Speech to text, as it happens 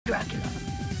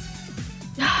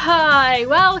Hi,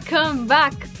 welcome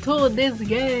back to this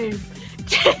game.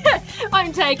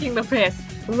 I'm taking the piss.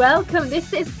 Welcome,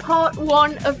 this is part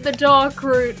 1 of the dark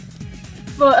route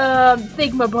for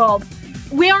Thingamabob.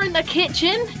 We are in the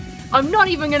kitchen. I'm not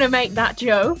even gonna make that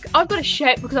joke. I've got to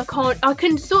shout because I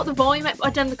can sort the volume out, but I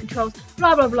don't have the controls.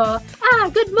 Blah blah blah. Ah,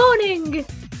 good morning.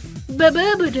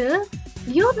 Ba-ba-ba-da.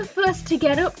 You're the first to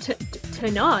get up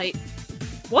tonight.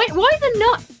 Why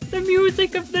the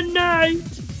music of the night?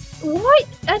 Why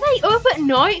are they up at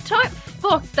night time?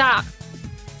 Fuck that.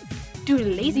 Do a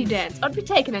lazy dance. I'd be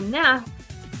taking a nap.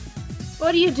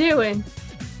 What are you doing?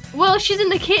 Well, she's in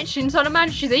the kitchen, so I'd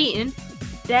imagine she's eating.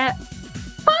 That.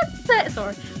 What's that?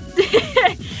 Sorry.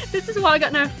 This is why I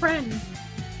got no friends.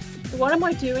 What am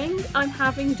I doing? I'm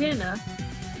having dinner.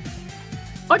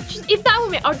 If that were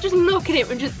me, I'd just look at him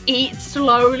and just eat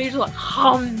slowly, just like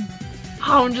hum,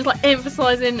 just like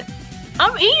emphasizing,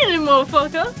 I'm eating,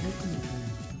 motherfucker.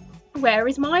 Where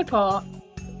is my part?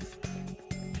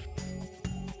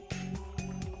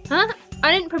 Huh?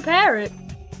 I didn't prepare it.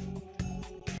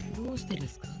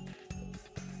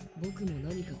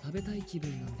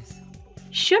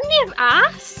 Shouldn't he have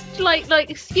asked? Like,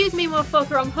 excuse me,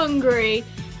 motherfucker, I'm hungry.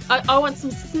 I want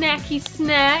some snacky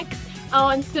snacks. I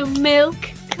want some milk,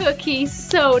 cookies,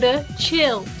 soda,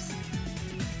 chilps.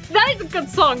 That is a good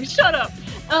song, shut up.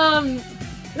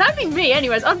 That'd be me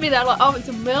anyways. I'd be there like, I want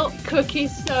some milk,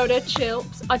 cookies, soda,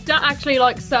 chilps. I don't actually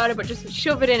like soda, but just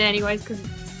shove it in anyways because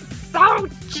it's so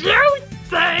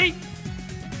juicy.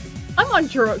 I'm on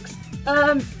drugs.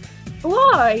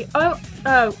 Why?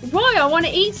 Why? I want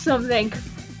to eat something.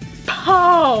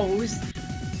 Pose.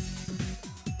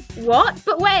 What?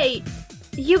 But wait,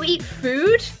 you eat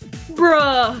food?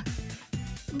 Bruh.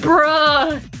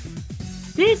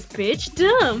 This bitch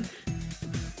dumb.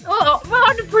 Oh, well,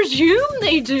 I'd presume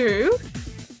they do.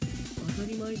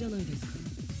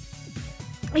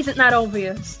 Isn't that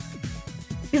obvious?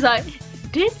 He's like,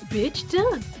 this bitch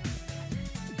dumb.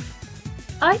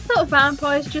 I thought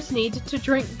vampires just needed to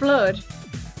drink blood.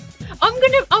 I'm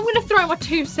gonna throw my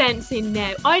 2 cents in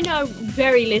now. I know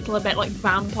very little about like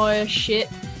vampire shit,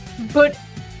 but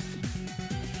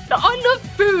I love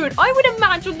food. I would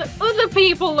imagine that other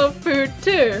people love food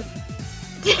too.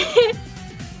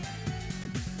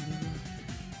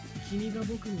 We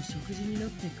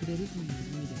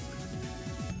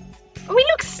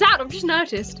look sad, I've just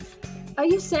noticed. Are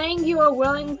you saying you are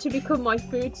willing to become my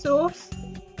food source?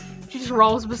 She just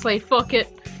rolls up her sleeve, fuck it.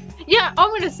 Yeah, I'm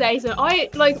gonna say so. I,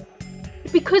 like,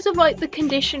 because of, like, the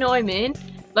condition I'm in,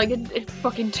 like, it's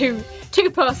fucking too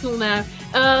personal now.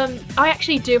 I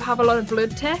actually do have a lot of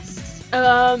blood tests.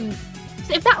 So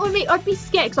if that were me, I'd be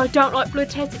scared because I don't like blood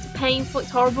tests. It's painful,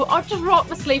 it's horrible. I'd just roll up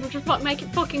my sleeve and just, like, make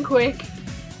it fucking quick.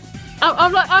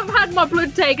 I've had my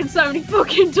blood taken so many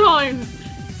fucking times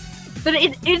that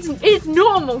it's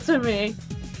normal to me.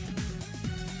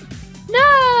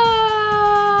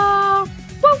 No!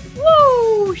 Woo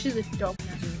woo! She's a dog.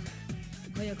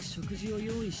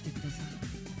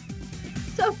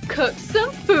 So cook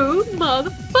some food,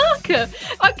 motherfucker!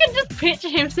 I can just picture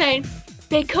him saying,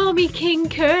 they call me King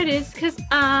Curtis because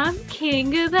I'm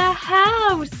king of the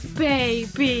house,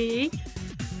 baby.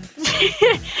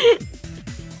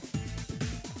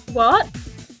 What?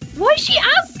 Why is she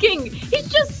asking? He's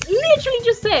just literally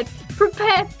just said,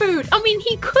 prepare food. I mean,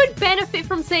 he could benefit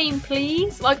from saying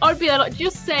please. Like, I'd be there like,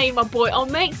 just saying, my boy, I'll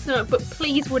make some, but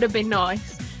please would have been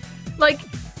nice. Like,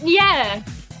 yeah.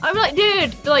 I'm like,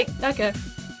 dude, like, okay.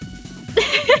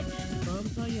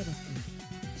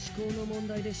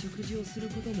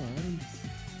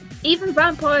 Even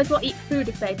vampires will eat food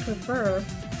if they prefer.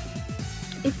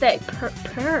 If they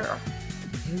prefer.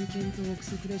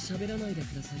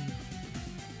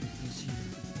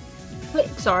 Wait,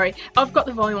 sorry, I've got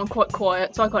the volume on quite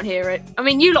quiet, so I can't hear it. I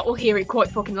mean, you lot will hear it quite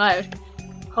fucking loud.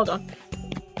 Hold on.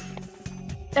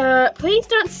 Please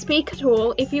don't speak at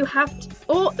all if you have to.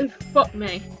 Oh, fuck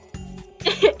me.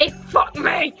 Fuck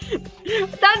me!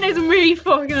 That is me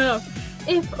fucking up.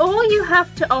 If all you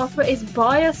have to offer is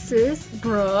biases,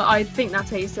 bruh, I think that's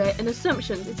how you say it, and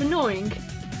assumptions, it's annoying.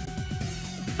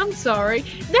 I'm sorry.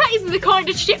 That is the kind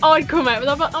of shit I'd come out with.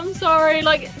 I'm like, I'm sorry.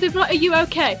 Like, they're like, are you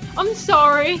okay? I'm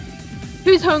sorry.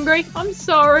 Who's hungry? I'm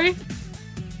sorry.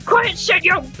 Quiet, shut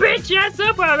your bitch ass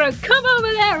up or I'm gonna come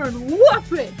over there and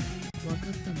whoop it.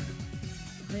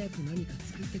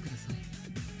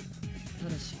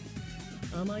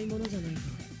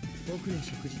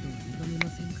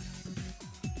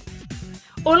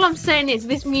 All I'm saying is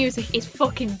this music is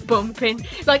fucking bumping.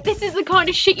 Like, this is the kind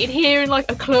of shit you'd hear in like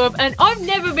a club, and I've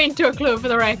never been to a club for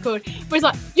the record, but it's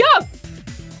like, yo,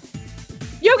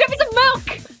 give me some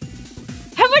milk.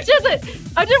 How much much is it?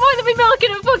 I didn't want to be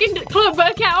milking a fucking club,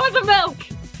 but okay, I want some milk.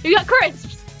 You got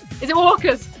crisps? Is it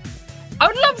Walkers? I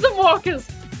would love some Walkers.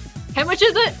 How much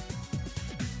is it?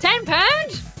 £10?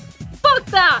 Fuck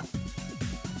that.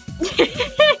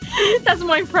 That's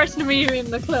my impression of me in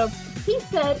the club. He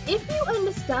said, if you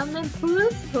understand, then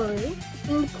please hurry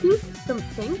and cook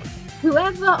something.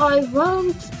 Whoever, I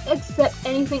won't accept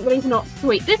anything that is not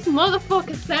sweet. This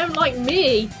motherfucker sounds like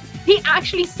me. He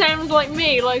actually sounds like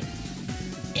me. Like,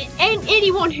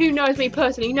 anyone who knows me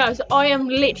personally knows I am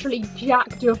literally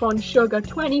jacked up on sugar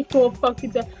 24 fucking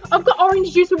days. I've got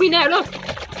orange juice with me now, look.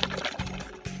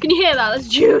 Can you hear that? That's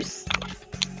juice.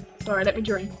 Sorry, let me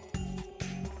drink.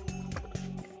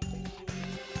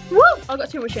 Woo! I've got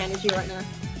too much energy right now.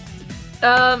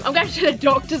 I'm going to the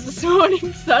doctor's this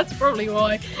morning, so that's probably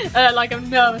why. Like, I'm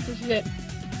nervous and shit.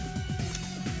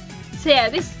 So yeah,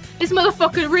 this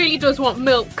motherfucker really does want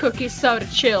milk, cookies, soda,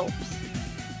 chills.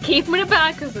 Keep them in a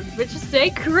bag because the bitches stay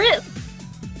crisp.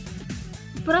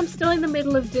 But I'm still in the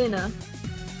middle of dinner.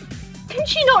 Can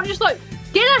she not just like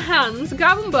get her hands,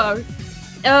 grab them both,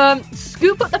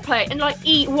 scoop up the plate and like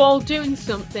eat while doing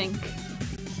something?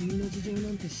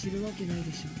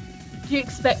 Do you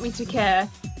expect me to care?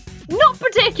 Not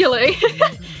particularly.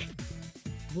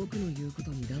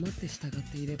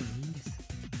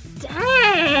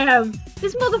 Damn!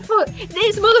 This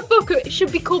motherfucker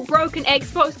should be called Broken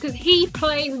Xbox because he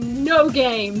plays no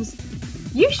games.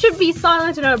 You should be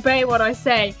silent and obey what I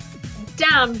say.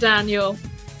 Damn, Daniel.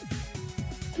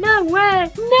 No way!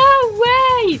 No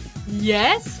way!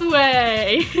 Yes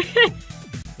way!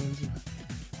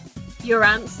 Your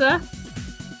answer?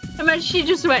 I mean, she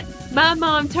just went, my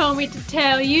mom told me to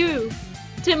tell you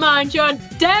to mind your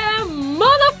damn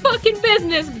motherfucking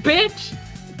business, bitch!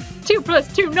 2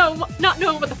 + 2, no, not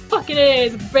knowing what the fuck it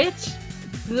is, bitch!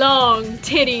 Long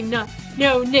titty, no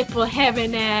nipple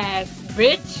having ass,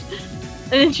 bitch!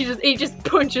 And then he just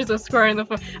punches her square in the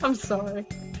face. I'm sorry.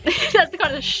 That's the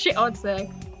kind of shit I'd say.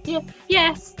 Yeah,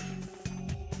 yes.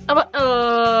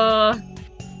 I'll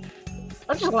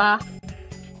just laugh.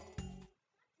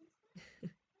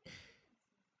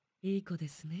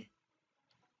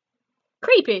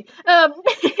 Creepy.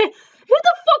 Who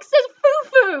the fuck says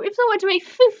foo-foo? If someone went to me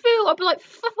foo-foo, I'd be like,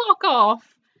 fuck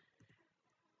off.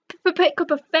 Pick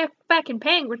up a fucking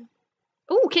penguin.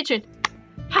 Ooh, kitchen.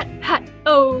 Hot.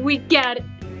 Oh, we got it.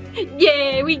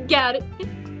 Yeah, we got it.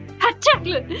 Hot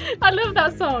chocolate. I love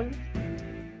that song.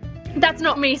 That's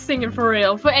not me singing for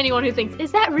real. For anyone who thinks,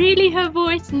 is that really her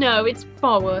voice? No, it's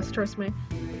far worse, trust me.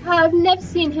 I've never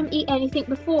seen him eat anything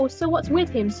before, so what's with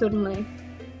him suddenly?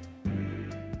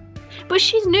 But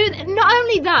she's new. Not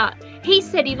only that, he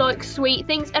said he likes sweet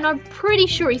things, and I'm pretty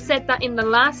sure he said that in the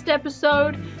last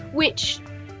episode, which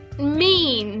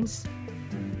means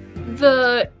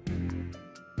that...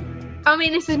 I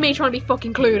mean, this is me trying to be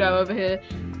fucking Cluedo over here.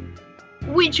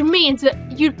 Which means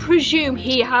that you'd presume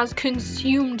he has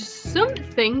consumed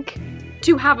something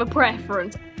to have a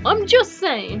preference. I'm just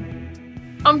saying.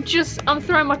 I'm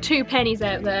throwing my 2 pennies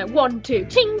out there. 1, 2,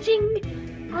 ching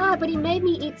ching. Ah, but he made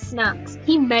me eat snacks.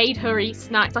 He made her eat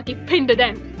snacks. Like he pinned her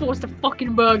down, forced a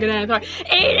fucking burger down. Like,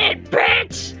 eat it,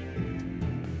 bitch!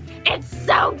 It's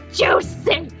so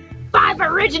juicy. 5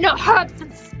 original herbs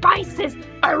and spices.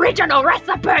 Original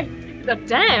recipe. But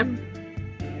damn.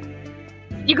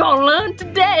 You gonna learn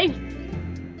today.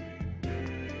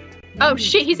 Oh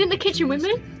shit, he's in the kitchen with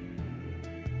me.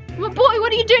 My boy,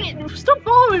 what are you doing? Stop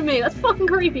following me. That's fucking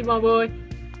creepy, my boy.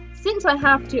 Since I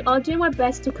have to, I'll do my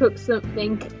best to cook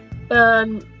something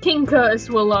King Curtis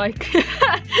will like.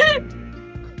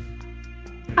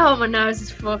 Oh, my nose is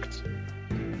fucked.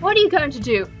 What are you going to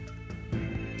do?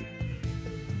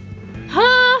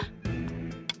 Huh?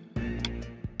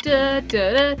 Da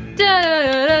da da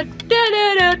da da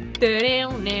da da da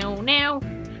now now.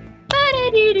 Ba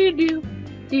do do do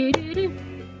do do do.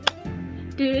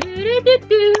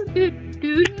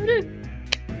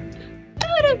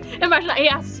 Imagine that he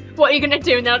asks, what are you gonna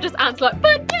do? And they'll just answer like,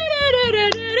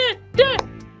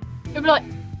 it'll be like,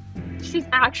 she's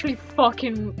actually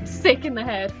fucking sick in the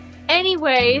head.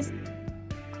 Anyways,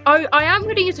 I am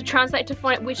gonna use a translator to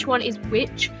find out which one is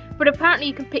which, but apparently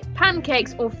you can pick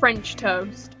pancakes or French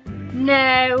toast.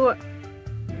 Now,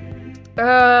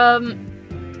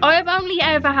 I've only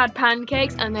ever had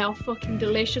pancakes and they are fucking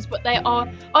delicious, but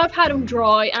I've had them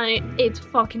dry and it's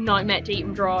fucking nightmare to eat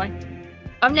them dry.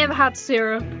 I've never had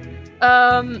syrup.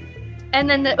 And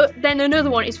then another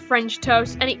one is French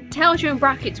toast, and it tells you in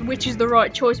brackets which is the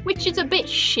right choice, which is a bit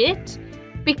shit,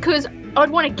 because I'd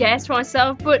want to guess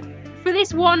myself, but for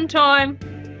this one time,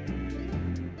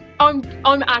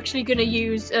 I'm actually gonna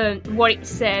use what it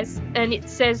says, and it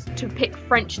says to pick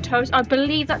French toast. I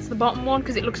believe that's the bottom one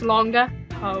because it looks longer.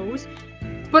 Pose.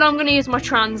 But I'm gonna use my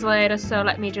translator, so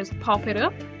let me just pop it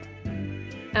up.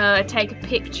 Take a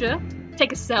picture.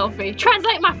 Take a selfie.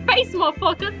 Translate my face,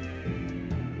 motherfucker!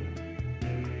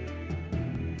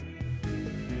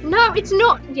 No, it's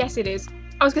not. Yes, it is.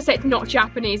 I was gonna say it's not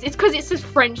Japanese. It's because it says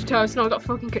French toast and I got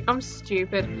fucking. I'm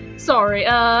stupid. Sorry.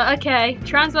 Okay.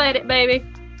 Translate it, baby.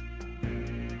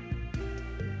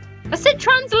 I said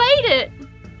translate it!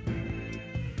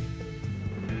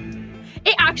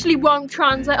 It actually won't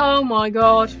translate. Oh my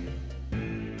god.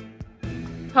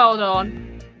 Hold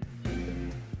on.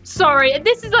 Sorry,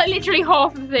 this is like literally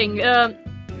half the thing.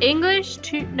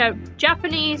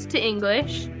 Japanese to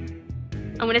English.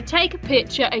 I'm gonna take a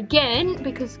picture again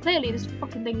because clearly this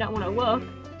fucking thing don't want to work.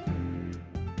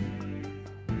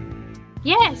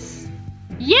 Yes!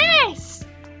 Yes!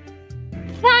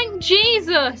 Thank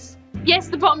Jesus! Yes,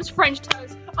 the bottom's French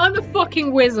toast. I'm a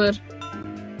fucking wizard.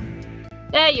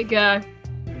 There you go.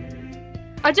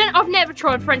 I've never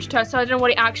tried French toast, so I don't know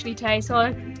what it actually tastes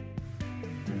like.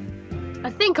 I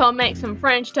think I'll make some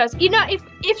French toast. You know,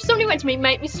 if somebody went to me,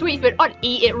 make me sweet food, I'd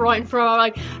eat it right in front of them.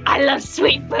 Like, I love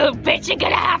sweet food, bitch, you're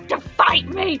gonna have to fight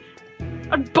me.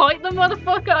 I'd bite the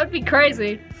motherfucker, I'd be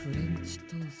crazy.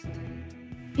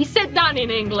 He said that in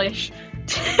English.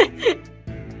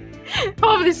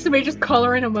 Oh, this is me just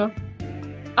colouring him up.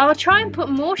 I'll try and put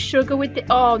more sugar with the.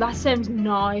 Oh, that sounds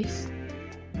nice.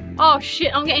 Oh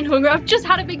shit, I'm getting hungry. I've just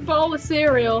had a big bowl of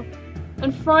cereal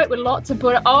and fry it with lots of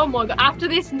butter. Oh my god, after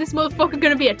this motherfucker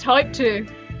gonna be a type 2.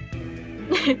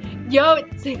 Yo,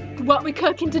 it's what we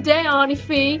cooking today, Auntie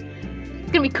Fee.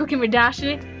 It's gonna be cooking with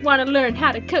Dashy. Wanna learn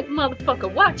how to cook,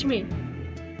 motherfucker? Watch me.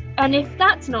 And if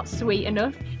that's not sweet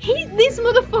enough, this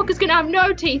motherfucker's gonna have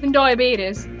no teeth and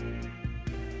diabetes.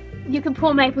 You can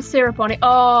pour maple syrup on it.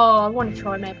 Oh, I want to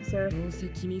try maple syrup.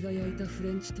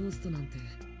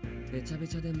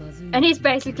 And he's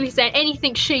basically saying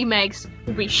anything she makes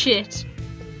will be shit.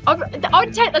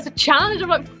 I'd take that as a challenge. I'm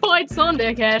like, fight son,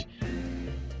 dickhead.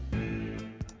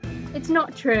 It's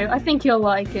not true. I think you'll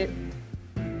like it.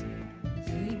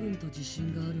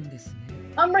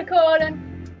 I'm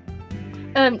recording.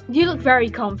 You look very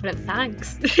confident,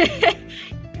 thanks.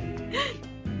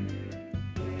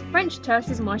 French toast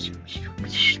is my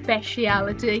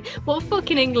speciality. What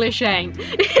fucking English ain't?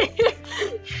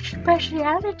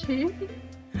 Speciality?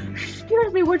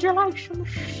 Excuse me, would you like some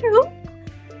soup?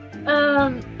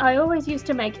 I always used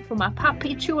to make it for my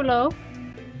papi chulo.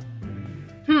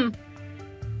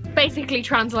 Basically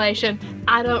translation,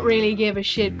 I don't really give a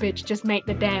shit, bitch, just make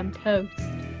the damn toast.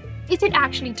 Is it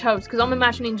actually toast? Because I'm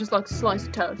imagining just like a slice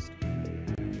of toast.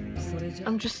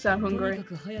 I'm just so hungry.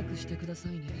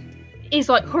 He's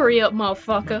like, hurry up,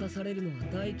 motherfucker.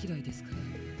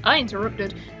 I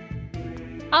interrupted.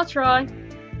 I'll try.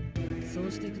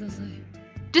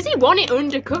 Does he want it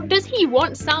undercooked? Does he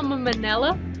want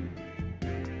salmonella?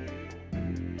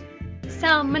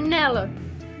 Salmonella.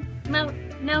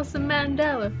 Nelson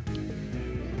Mandela.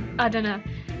 I don't know.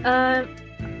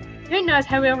 Who knows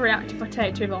how he'll react if I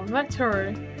take too long. Let's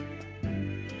hurry.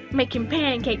 Making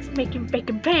pancakes, making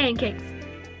bacon pancakes.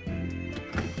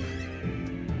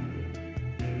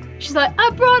 She's like, I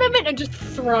brought him in, and just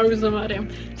throws them at him.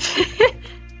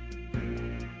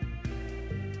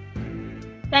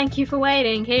 Thank you for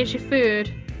waiting. Here's your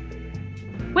food.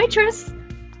 Waitress!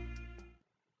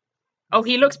 Oh,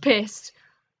 he looks pissed.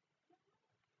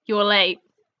 You're late.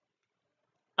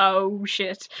 Oh,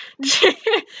 shit.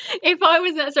 If I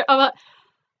was that sort, I'm like,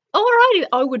 alrighty,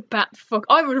 I would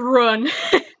I would run.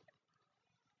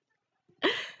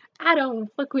 I don't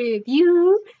fuck with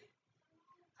you.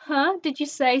 Huh? Did you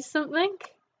say something?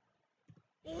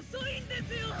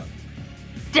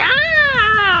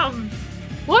 Damn!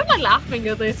 Why am I laughing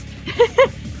at this?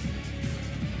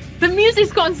 The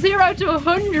music's gone 0 to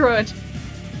 100.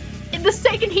 The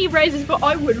second he raises, but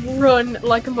I would run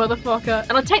like a motherfucker.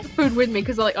 And I'd take the food with me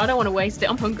because like, I don't want to waste it.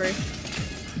 I'm hungry.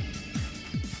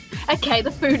 Okay,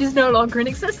 the food is no longer in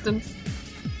existence.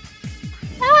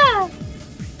 Ah!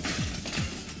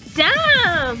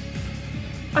 Damn!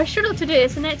 I struggled to do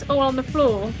this and it's all on the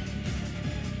floor.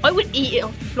 I would eat it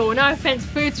off the floor. No offense,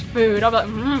 food's food. I'm like,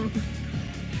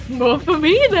 more for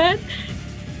me then.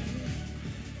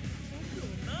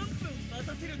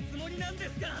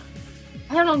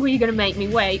 How long were you gonna make me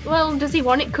wait? Well, does he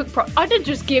want it cooked I did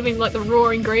just give him like the raw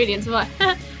ingredients. I'm like,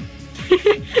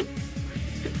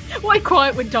 why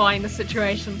quiet would die in this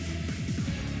situation?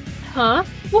 Huh?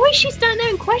 Why is she standing there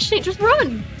and questioning it? Just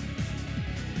run!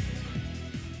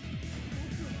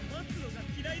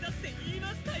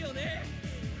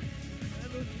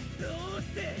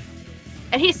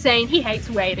 And he's saying he hates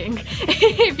waiting.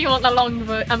 If you want the long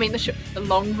the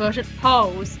long version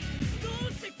pose.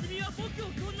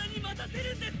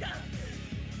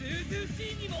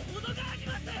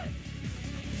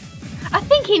 I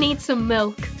think he needs some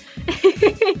milk.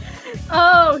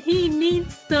 Oh, he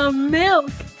needs some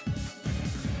milk.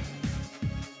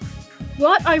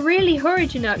 What? I really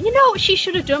hurried, you know. You know what she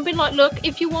should have done? Been like, look,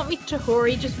 if you want me to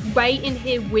hurry, just wait in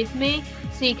here with me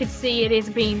so you could see it is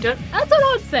being done. That's what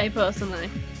I would say, personally.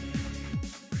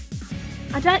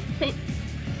 I don't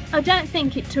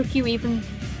think it took you even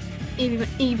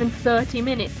 30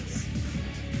 minutes.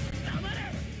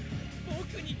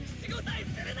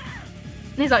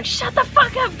 And he's like, shut the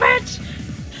fuck up, bitch!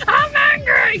 I'm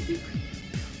angry!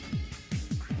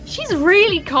 She's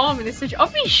really calm in this situation.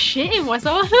 I'll be shitting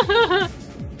myself.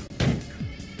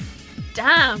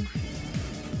 Damn.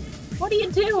 What are you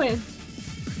doing?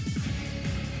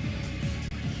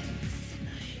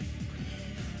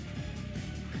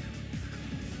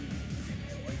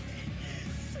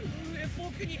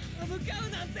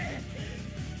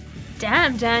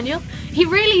 Damn, Daniel. He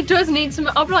really does need some.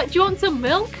 I'm like, do you want some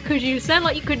milk? Because you sound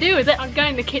like you could do with it. I'm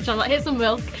going to the kitchen. I'm like, here's some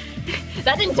milk.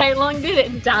 That didn't take long, did it?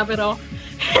 And dab it off.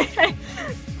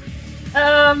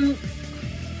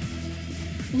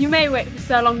 You may wait for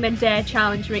so long, then dare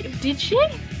challenge me. Did she?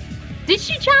 Did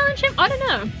she challenge him? I don't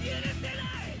know.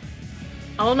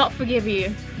 I will not forgive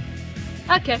you.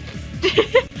 Okay.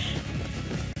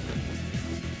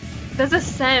 There's a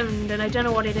sound, and I don't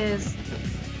know what it is.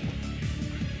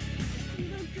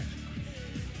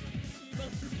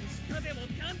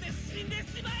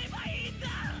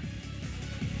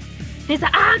 He's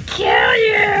like, I'll kill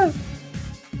you!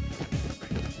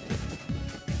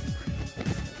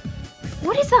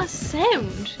 What is that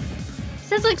sound? It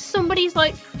sounds like somebody's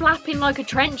like flapping like a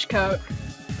trench coat.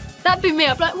 That'd be me.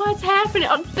 I'd be like, what's happening?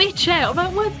 I'd bitch out. I'm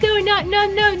like, what's going on?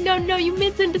 No, you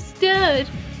misunderstood.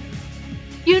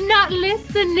 You're not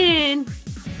listening.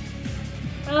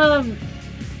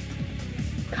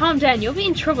 Calm down. You'll be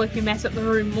in trouble if you mess up the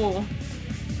room more.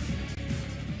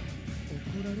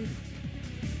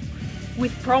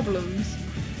 With problems.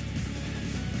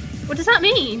 What does that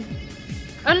mean?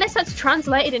 Unless that's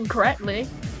translated incorrectly.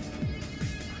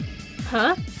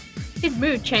 Huh? His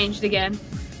mood changed again.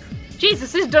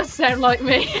 Jesus, this does sound like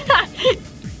me.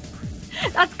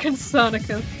 That's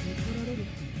Concernicus.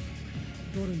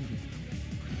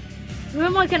 Who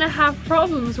am I gonna have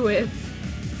problems with?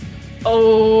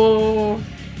 Oh.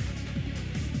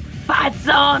 Fights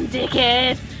on,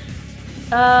 dickhead!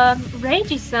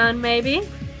 Reiji-san, maybe?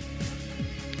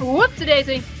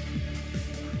 Whoopsie-daisy!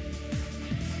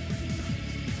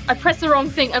 I pressed the wrong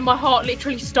thing and my heart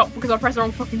literally stopped because I pressed the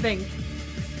wrong fucking thing.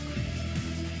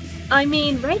 I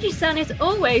mean, Reiji-san is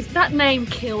always... That name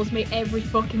kills me every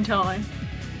fucking time.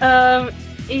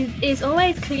 Is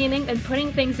always cleaning and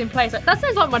putting things in place. Like, that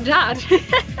sounds like my dad.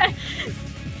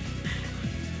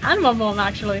 And my mom,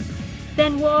 actually.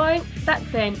 Then why? That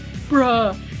then.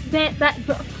 Bruh.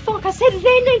 Fuck, I said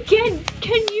then again!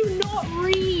 Can you not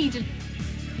read?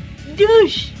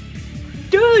 Douche!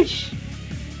 Douche!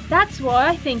 That's why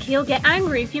I think he'll get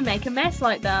angry if you make a mess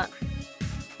like that.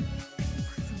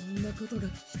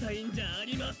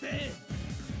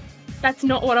 That's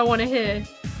not what I want to hear.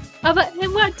 Oh, but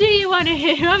then what do you want to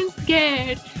hear? I'm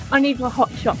scared. I need my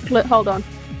hot chocolate. Hold on.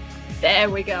 There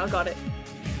we go, I got it.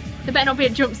 There better not be a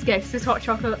jump scare because this hot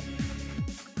chocolate...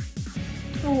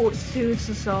 Oh, it soothes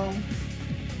the soul.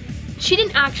 She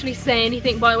didn't actually say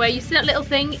anything, by the way. You see that little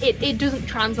thing? It doesn't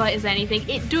translate as anything.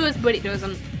 It does, but it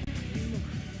doesn't.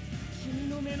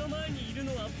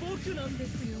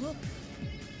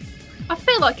 I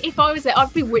feel like if I was there,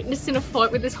 I'd be witnessing a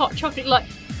fight with this hot chocolate, like,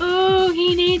 oh,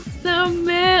 he needs some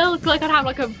milk. Like, I'd have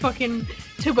like a fucking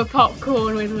tub of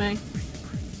popcorn with me.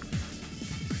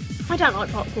 I don't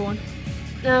like popcorn.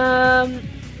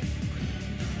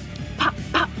 Pop,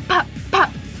 pop, pop, pop.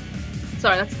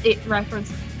 Sorry, that's it reference.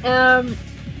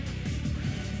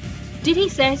 Did he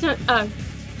say something? Oh,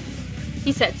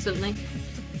 he said something.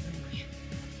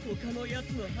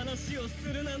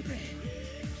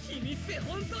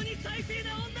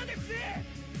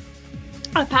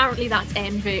 Apparently that's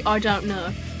envy, I don't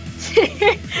know.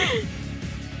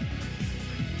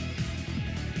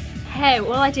 Hey,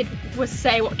 all I did was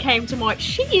say what came to mind.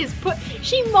 She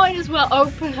might as well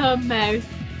open her mouth,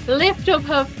 lift up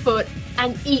her foot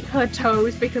and eat her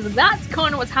toes, because that's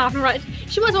kind of what's happening, right?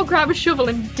 She might as well grab a shovel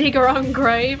and dig her own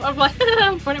grave. I'm like,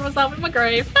 I'm putting myself in my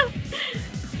grave.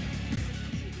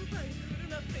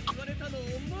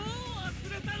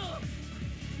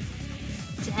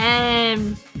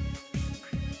 Damn.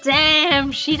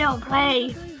 Damn, she don't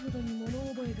play.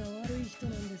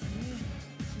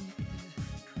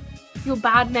 Your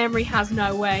bad memory has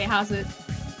no way, has it?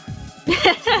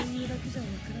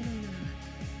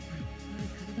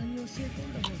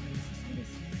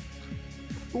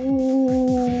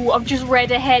 Ooh, I've just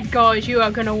read ahead, guys. You are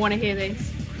gonna want to hear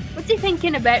this. What's he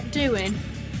thinking about doing?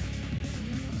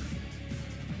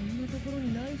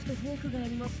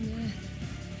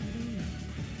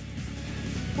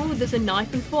 Oh, there's a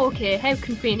knife and fork here. How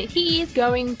convenient. He is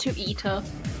going to eat her.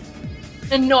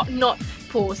 And not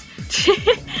pause.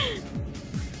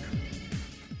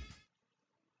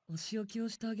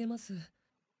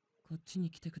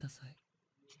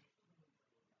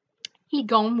 He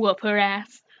gon' whoop her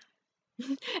ass.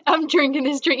 I'm drinking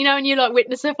this drink. You know when you like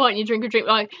witness a fight and you drink a drink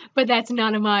like, but that's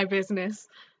none of my business.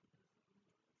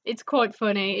 It's quite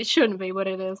funny. It shouldn't be, but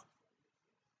it is.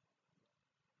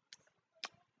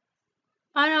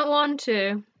 I don't want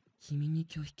to.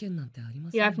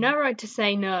 You have no right to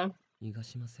say no. You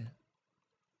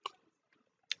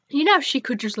know she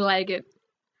could just leg it.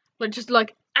 Like, just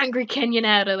like, angry Kenyan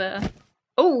out of there.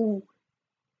 Oh!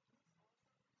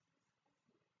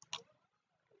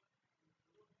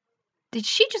 Did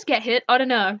she just get hit? I don't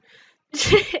know.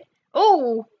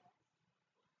 Oh!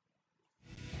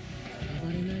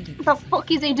 What the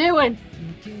fuck is he doing?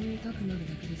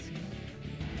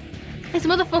 This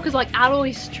motherfucker's like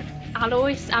Alois,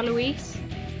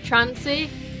 Trancy.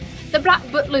 The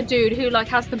black butler dude who like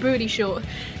has the booty shorts.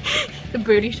 The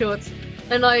booty shorts.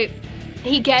 And like,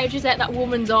 he gouges out that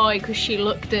woman's eye because she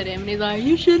looked at him and he's like,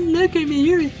 you shouldn't look at me,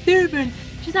 you're a servant.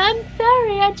 She's like, I'm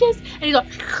sorry, I just... And he's like...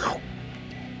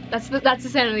 That's the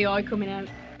sound of the eye coming out.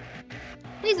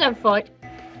 Please don't fight.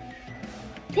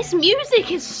 This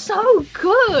music is so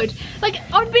good. Like,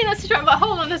 I'd be in a distracted, but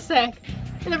hold on a sec.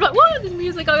 And they're like, what? This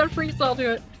music, I gotta freestyle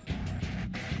to it.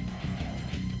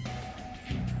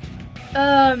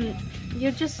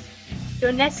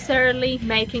 You're necessarily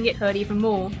making it hurt even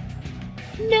more.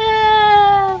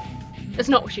 No! That's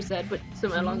not what she said, but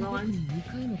something along the lines.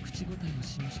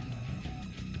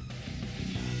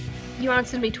 You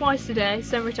answered me twice today,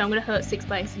 so every time I'm gonna hurt 6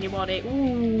 places in your body.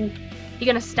 Ooh, you're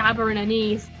gonna stab her in her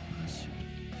knees.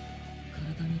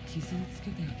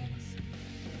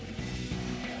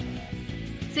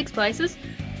 6 places?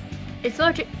 It's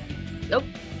logic. Nope.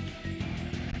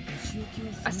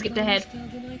 I skipped ahead.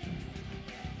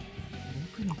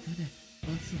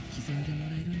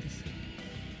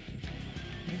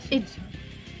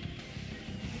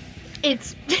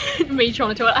 It's me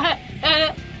trying to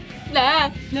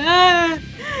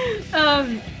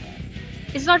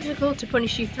it's logical to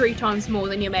punish you 3 times more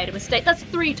than you made a mistake. That's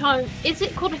 3 times. Is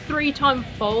it called a 3-time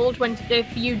fold when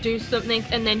if you do something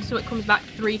and then something comes back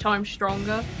 3 times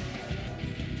stronger?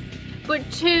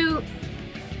 But 2,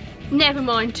 never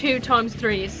mind. 2 times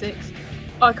 3 is 6.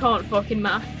 I can't fucking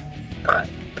math.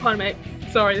 Pardon me.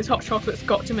 Sorry, this hot chocolate's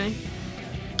got to me.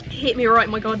 Hit me right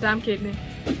in my goddamn kidney.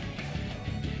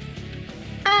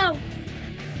 Ow!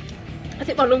 I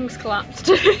think my lungs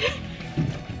collapsed.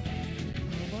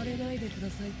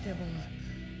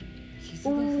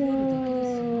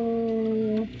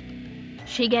 Ooh.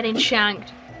 She getting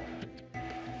shanked.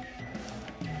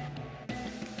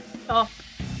 Oh.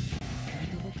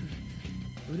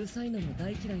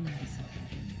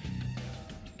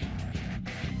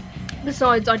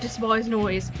 Besides, I despise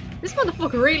noise. This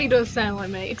motherfucker really does sound like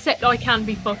me, except I can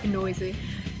be fucking noisy.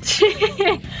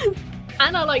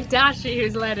 And I like Dashi,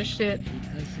 who's loud as shit.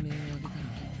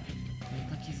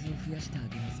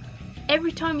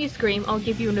 Every time you scream, I'll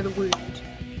give you another wound.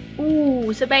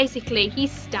 Ooh, so basically, he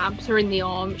stabs her in the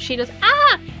arm. She does,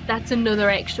 ah! That's another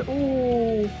extra,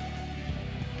 ooh.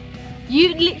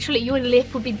 You literally, your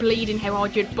lip would be bleeding how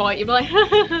hard you'd bite. You'd be like,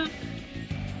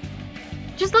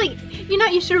 just like, you know,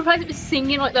 you should replace it with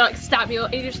singing, like they're like stab you,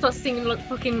 and you just start singing like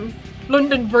fucking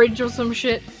London Bridge or some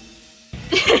shit.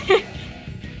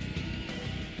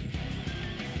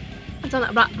 I've done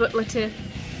that Black Butler too.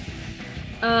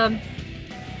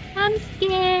 I'm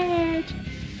scared.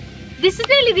 This is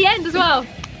nearly the end as well.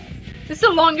 This is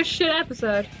the longest shit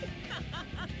episode.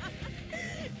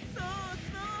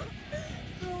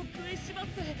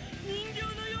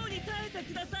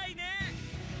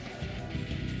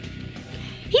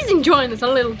 He's enjoying this a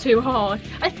little too hard.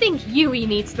 I think Yui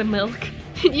needs the milk.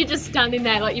 You're just standing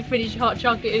there like you finish hot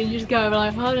chocolate and you just go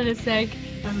like, hold on a sec,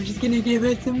 I'm just gonna give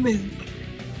her some milk.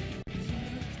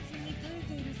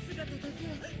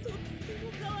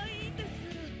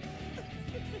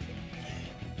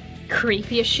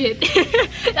 Creepy as shit.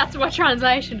 That's my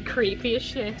translation, creepy as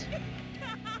shit.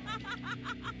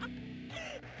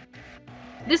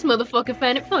 This motherfucker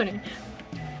found it funny.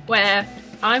 Where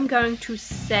I'm going to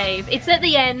save. It's at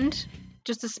the end.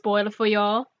 Just a spoiler for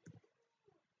y'all.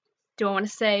 Do I want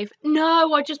to save?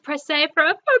 No, I just pressed save for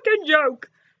a fucking joke.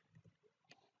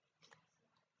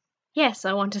 Yes,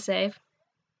 I want to save.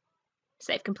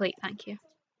 Save complete, thank you.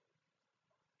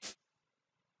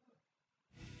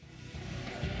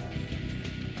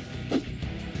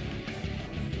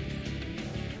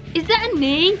 Is that a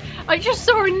knee? I just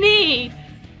saw a knee.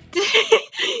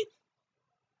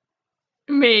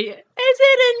 Me. Is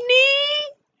it a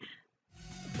knee?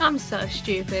 I'm so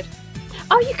stupid.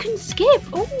 Oh, you can skip.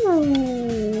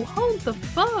 Oh, hold the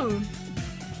phone.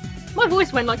 My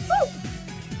voice went like,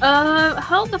 oh.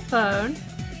 Hold the phone.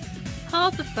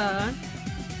 Hold the phone.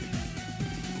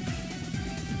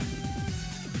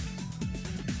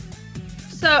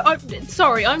 So,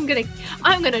 sorry, I'm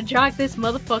gonna drag this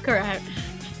motherfucker out.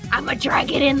 I'm gonna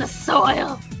drag it in the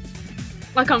soil.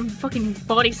 Like I'm fucking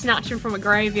body snatching from a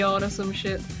graveyard or some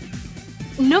shit.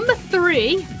 Number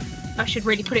 3. I should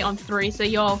really put it on 3 so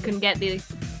y'all can get the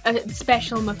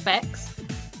special effects.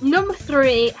 Number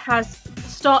 3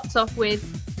 starts off with,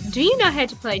 do you know how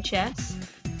to play chess?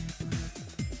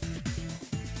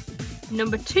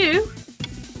 Number 2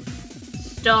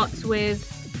 starts with,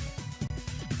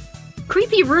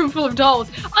 creepy room full of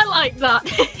dolls. I like that.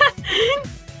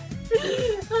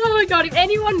 Oh my god, if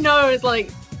anyone knows like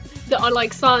that I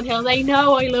like Silent Hill, they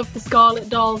know I love the Scarlet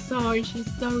Doll so much. She's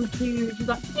so cute. She's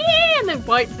like, yeah, and then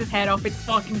bites his head off. It's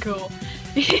fucking cool.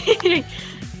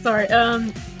 Sorry.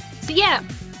 So yeah,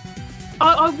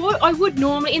 I would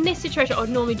normally, in this situation, I would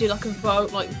normally do like a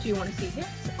vote, like, do you want to see this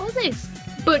or this?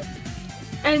 But,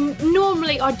 and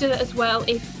normally I'd do that as well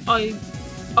if I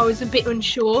was a bit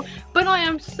unsure, but I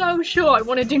am so sure I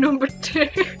want to do number 2.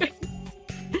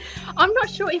 I'm not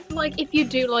sure if you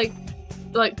do like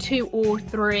 2 or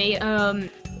 3,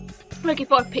 like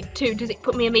if I pick 2, does it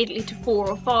put me immediately to 4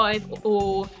 or 5,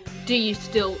 or are you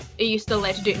still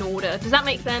there to do it in order? Does that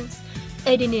make sense?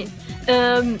 I don't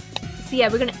know. So yeah,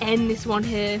 we're gonna end this one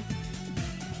here.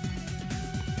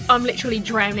 I'm literally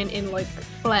drowning in like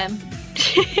phlegm.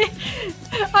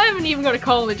 I haven't even got a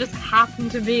cold, it just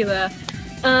happened to be there.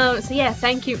 So yeah,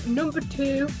 thank you. Number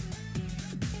 2.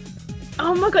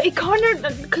 Oh my god, it kind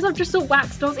of, because I've just saw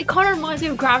wax dolls, it kind of reminds me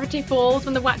of Gravity Falls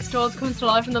when the wax dolls come to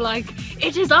life and they're like,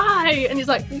 it is I! And he's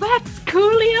like, that's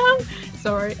Coolio!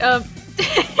 Sorry,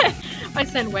 I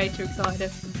sound way too excited.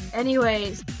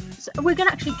 Anyways, so we're gonna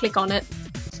actually click on it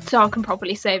so I can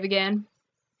properly save again.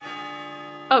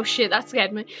 Oh shit, that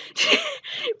scared me.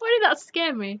 Why did that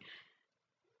scare me?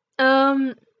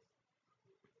 Oh,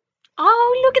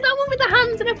 look at that one with the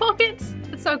hands in her pockets!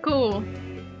 That's so cool.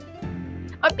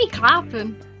 I'd be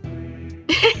clapping.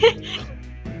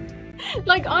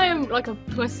 Like, I am like a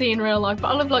pussy in real life, but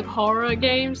I love like horror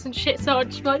games and shit, so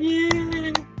I'd just be like,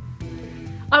 yeah.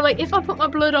 I'm like, if I put my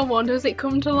blood on one, does it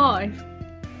come to life?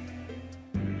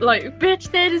 Like, bitch,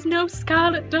 there is no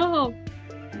Scarlet Doll.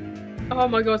 Oh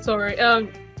my god, sorry. I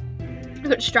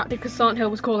got distracted because Silent Hill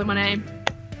was calling my name.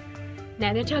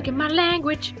 Now they're talking my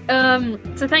language.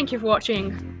 So thank you for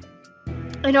watching.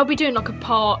 And I'll be doing like a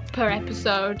part per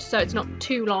episode, so it's not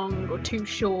too long or too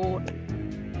short.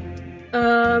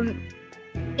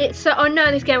 So I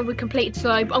know this game will be completed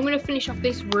slow, but I'm going to finish off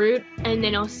this route, and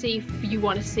then I'll see if you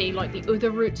want to see like the other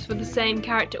routes for the same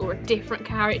character or a different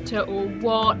character or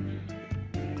what.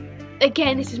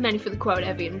 Again, this is mainly for the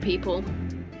quote-heavy people,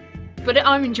 but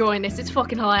I'm enjoying this. It's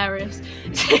fucking hilarious.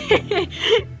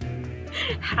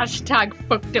 Hashtag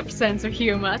fucked up sense of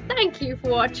humour. Thank you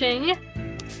for watching.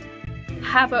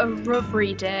 Have a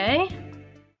lovely day.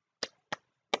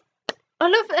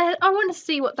 I want to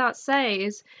see what that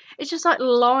says. It's just like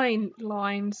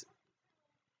lines.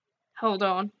 Hold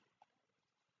on.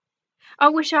 I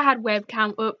wish I had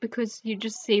webcam up because you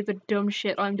just see the dumb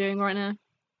shit I'm doing right now.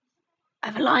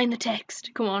 I've aligned the text.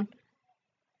 Come on.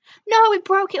 No, it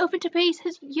broke it up into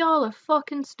pieces. Y'all are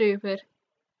fucking stupid.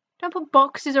 Don't put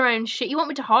boxes around shit. You want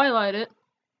me to highlight it?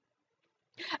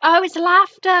 Oh, it's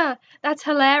laughter. That's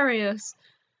hilarious.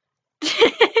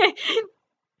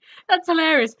 That's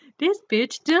hilarious. This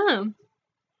bitch dumb.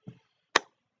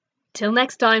 Till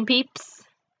next time, peeps.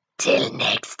 Till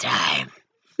next time.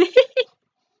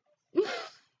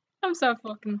 I'm so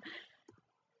fucking...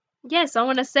 Yes, I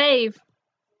want to save.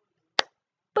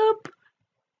 Boop.